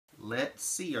Let's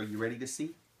see. Are you ready to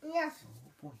see? Yes.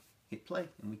 Oh boy. Hit play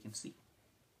and we can see.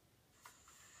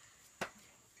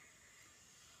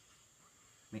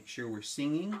 Make sure we're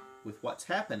singing with what's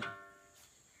happening.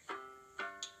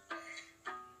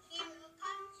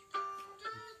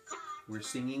 We're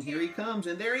singing Here He Comes,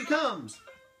 and there He comes.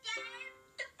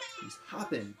 He's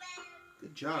hopping.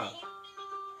 Good job.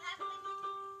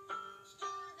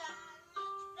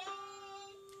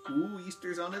 Ooh,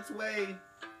 Easter's on its way.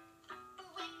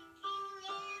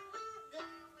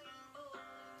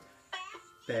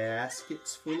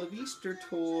 Baskets full of Easter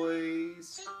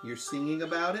toys. You're singing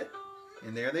about it,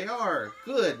 and there they are.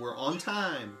 Good, we're on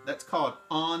time. That's called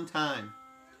on time.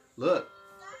 Look.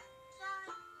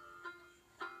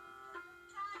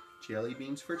 Jelly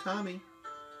beans for Tommy.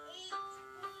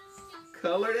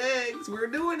 Colored eggs, we're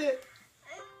doing it.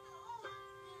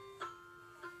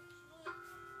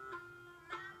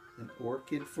 An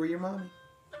orchid for your mommy.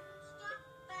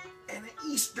 And an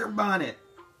Easter bonnet.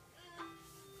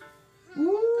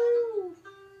 Woo!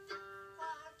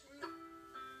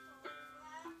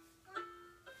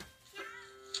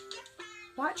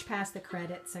 Watch past the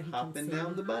credits so he can Hopping see.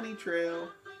 down the bunny trail.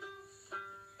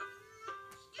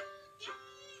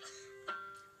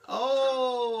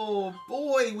 Oh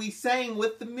boy, we sang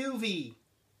with the movie.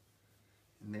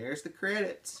 And there's the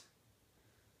credits.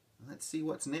 Let's see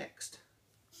what's next.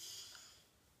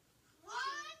 1,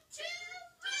 2, 3.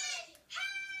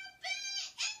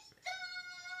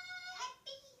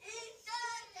 Happy Easter!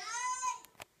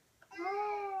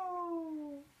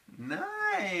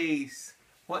 Nice.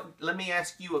 What? Let me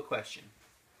ask you a question.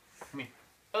 Come here.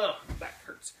 Ugh, back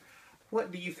hurts.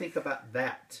 What do you think about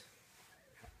that?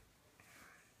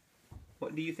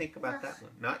 What do you think about that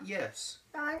one? Not yes.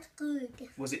 That's good.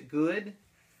 Was it good?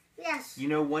 Yes. You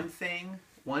know, one thing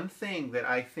that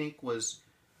I think was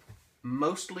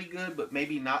mostly good, but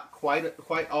maybe not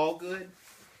quite all good.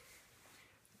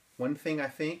 One thing I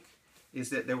think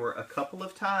is that there were a couple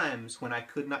of times when I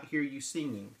could not hear you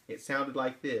singing. It sounded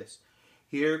like this.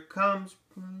 Here comes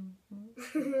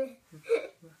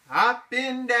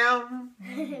hopping down.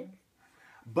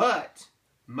 But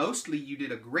mostly you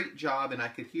did a great job and I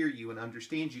could hear you and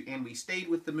understand you, and we stayed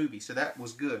with the movie, so that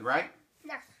was good, right?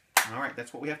 Yes. All right,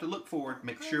 that's what we have to look for.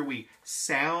 Make sure we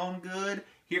sound good.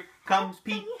 Here comes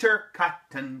Peter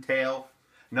Cottontail.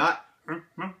 Not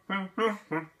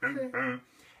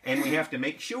and we have to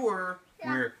make sure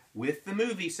we're with the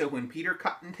movie, so when Peter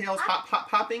Cottontail's hop hop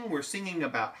hopping, we're singing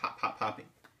about hop hop hopping.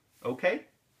 Okay?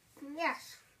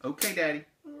 Yes. Okay, Daddy.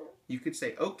 You could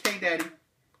say, okay, Daddy.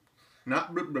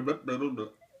 Not blah, blah, blah, blah, blah.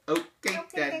 Okay,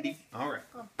 Daddy. All right.